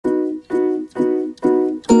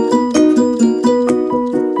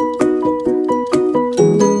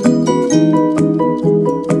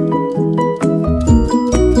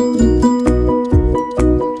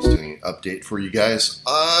for you guys.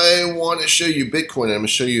 I want to show you Bitcoin. I'm going to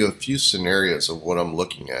show you a few scenarios of what I'm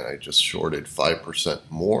looking at. I just shorted 5%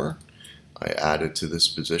 more. I added to this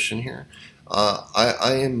position here.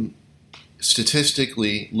 I am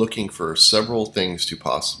statistically looking for several things to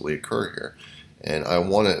possibly occur here, and I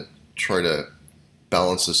want to try to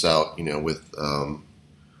balance this out, with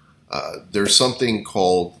there's something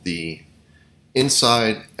called the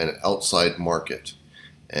inside and outside market,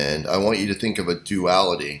 and I want you to think of a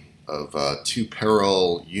duality of two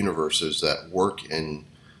parallel universes that work in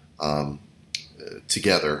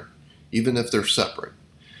together, even if they're separate.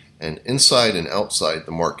 And inside and outside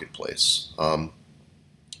the marketplace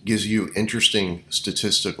gives you interesting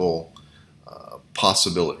statistical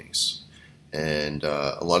possibilities. And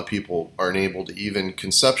a lot of people aren't able to even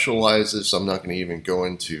conceptualize this. I'm not going to even go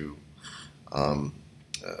into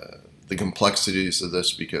the complexities of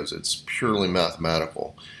this because it's purely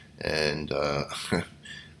mathematical, and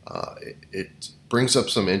it brings up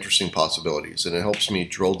some interesting possibilities, and it helps me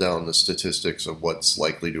drill down the statistics of what's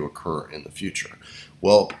likely to occur in the future.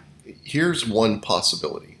 Well, here's one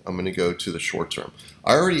possibility. I'm going to go to the short term.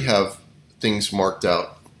 I already have things marked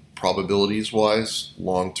out probabilities wise,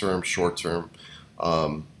 long term, short term,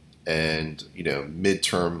 and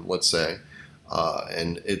midterm, let's say,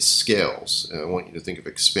 and it scales. And I want you to think of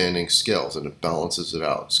expanding scales, and it balances it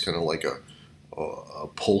out. It's kind of like a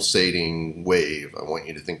pulsating wave. I want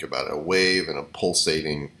you to think about a wave and a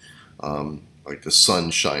pulsating, like the sun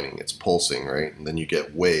shining, it's pulsing, right? And then you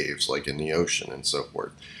get waves like in the ocean and so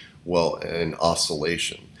forth. Well, an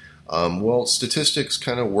oscillation. Well, statistics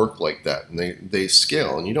kind of work like that, and they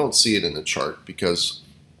scale, and you don't see it in the chart because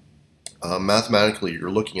mathematically you're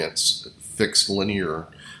looking at fixed linear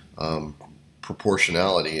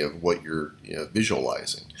proportionality of what you're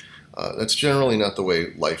visualizing. That's generally not the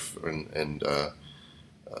way life and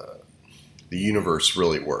the universe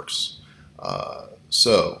really works.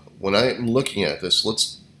 So when I'm looking at this,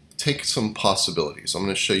 let's take some possibilities. I'm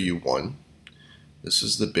going to show you one. This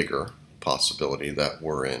is the bigger possibility that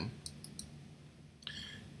we're in.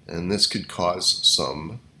 And this could cause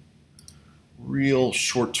some real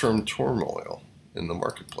short-term turmoil in the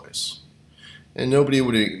marketplace. And nobody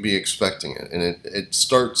would be expecting it. And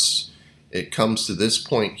it comes to this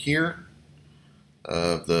point here,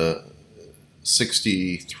 the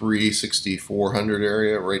 6,400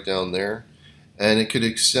 area right down there. And it could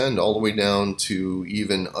extend all the way down to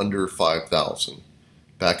even under 5,000,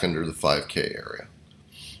 back under the 5K area.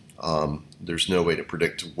 There's no way to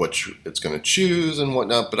predict what it's going to choose and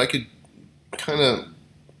whatnot, but I could kind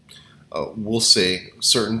of, we'll say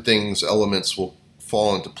certain things, elements will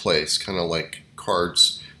fall into place, kind of like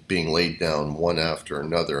cards being laid down one after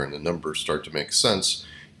another, and the numbers start to make sense.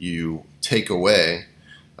 You take away,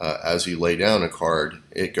 as you lay down a card,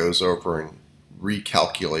 it goes over and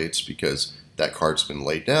recalculates because that card's been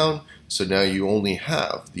laid down, so now you only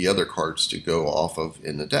have the other cards to go off of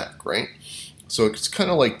in the deck, right? So it's kind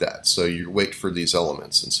of like that. So you wait for these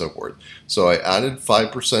elements and so forth. So I added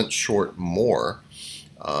 5% short more,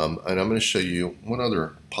 and I'm going to show you one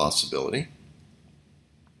other possibility.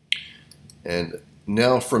 And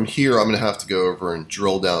now from here, I'm going to have to go over and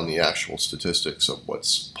drill down the actual statistics of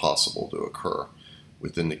what's possible to occur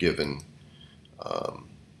within the given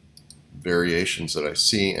variations that I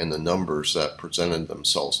see and the numbers that presented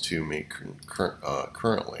themselves to me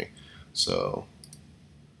currently. So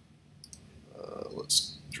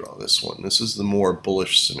let's draw this one. This is the more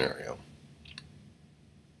bullish scenario.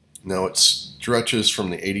 Now it stretches from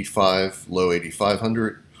the 85, low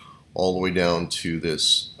 8,500 all the way down to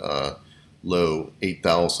this low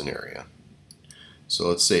 8,000 area. So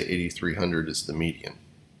let's say 8,300 is the median.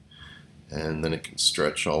 And then it can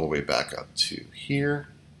stretch all the way back up to here,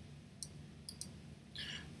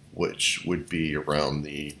 which would be around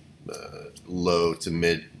the low to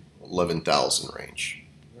mid 11,000 range.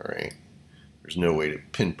 All right. There's no way to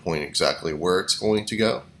pinpoint exactly where it's going to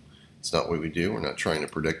go. It's not what we do. We're not trying to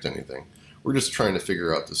predict anything. We're just trying to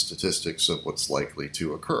figure out the statistics of what's likely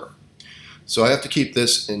to occur. So I have to keep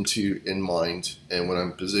this in mind, and when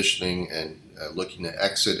I'm positioning and looking to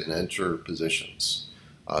exit and enter positions,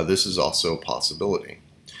 this is also a possibility.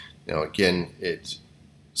 Now again, it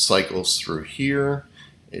cycles through here.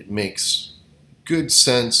 It makes good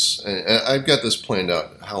sense, and I've got this planned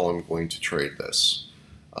out how I'm going to trade this.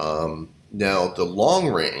 Now the long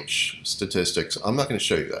range statistics, I'm not going to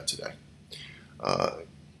show you that today,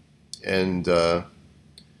 and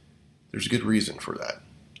there's a good reason for that.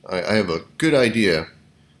 I have a good idea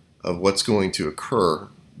of what's going to occur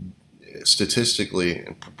statistically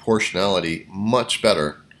and proportionality much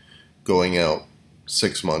better going out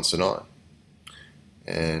 6 months and on.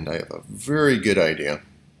 And I have a very good idea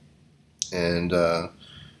And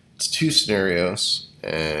it's two scenarios,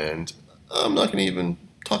 and I'm not going to even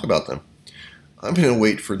talk about them. I'm going to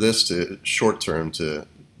wait for this to short term to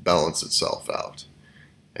balance itself out.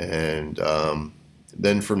 And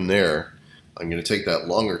then from there, I'm going to take that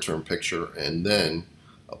longer term picture and then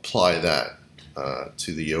apply that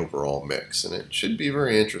to the overall mix. And it should be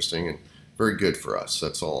very interesting and very good for us.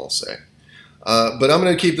 That's all I'll say. But I'm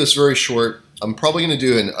going to keep this very short. I'm probably going to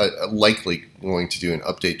do likely going to do an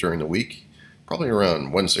update during the week, probably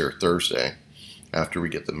around Wednesday or Thursday after we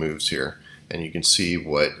get the moves here. And you can see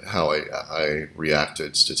how I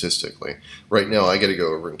reacted statistically. Right now, I got to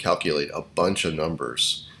go over and calculate a bunch of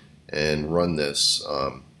numbers and run this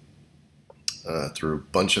through a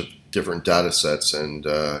bunch of different data sets and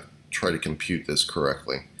try to compute this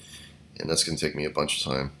correctly. And that's going to take me a bunch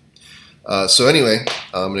of time. So anyway,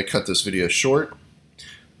 I'm going to cut this video short.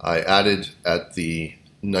 I added at the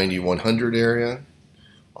 9100 area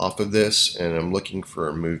off of this, and I'm looking for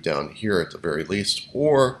a move down here at the very least,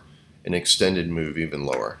 or an extended move even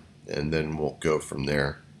lower, and then we'll go from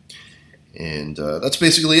there. And that's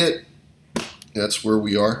basically it. That's where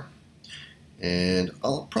we are, and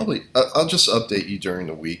I'll just update you during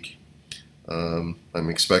the week. I'm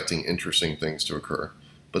expecting interesting things to occur,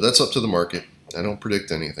 but that's up to the market. I don't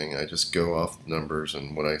predict anything. I just go off the numbers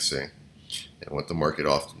and what I see and what the market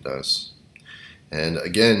often does. And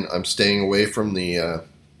again, I'm staying away from the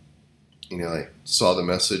I saw the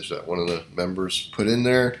message that one of the members put in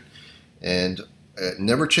there, and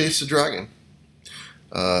never chase the dragon.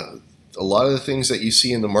 A lot of the things that you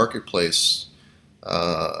see in the marketplace,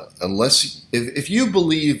 if you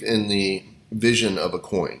believe in the vision of a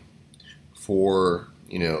coin for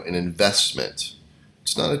an investment,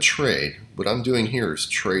 it's not a trade. What I'm doing here is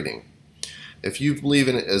trading. If you believe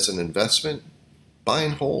in it as an investment, buy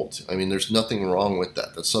and hold. I mean, there's nothing wrong with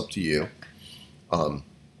that. That's up to you.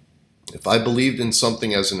 If I believed in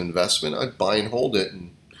something as an investment, I'd buy and hold it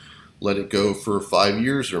and let it go for 5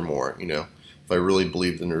 years or more. If I really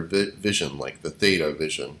believed in their vision, like the Theta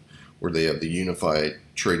vision, where they have the unified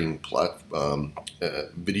trading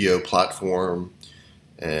video platform,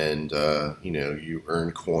 and you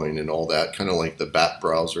earn coin and all that, kind of like the BAT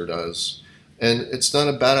browser does. And it's not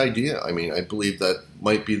a bad idea. I mean, I believe that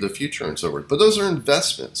might be the future and so forth. But those are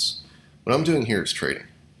investments. What I'm doing here is trading,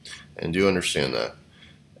 and do understand that.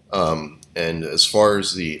 And as far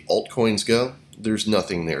as the altcoins go, there's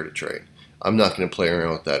nothing there to trade. I'm not going to play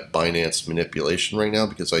around with that Binance manipulation right now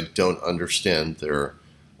because I don't understand their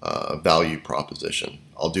value proposition.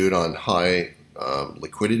 I'll do it on high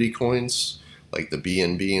liquidity coins like the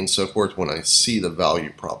BNB and so forth when I see the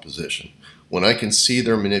value proposition. When I can see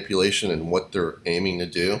their manipulation and what they're aiming to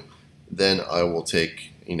do, then I will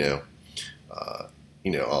take, I'll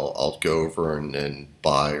go over and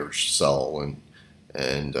buy or sell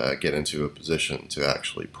and get into a position to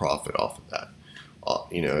actually profit off of that.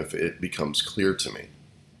 If it becomes clear to me.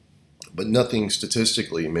 But nothing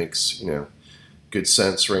statistically makes, good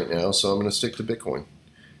sense right now, so I'm going to stick to Bitcoin.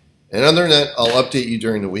 And other than that, I'll update you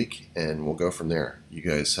during the week, and we'll go from there. You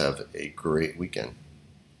guys have a great weekend.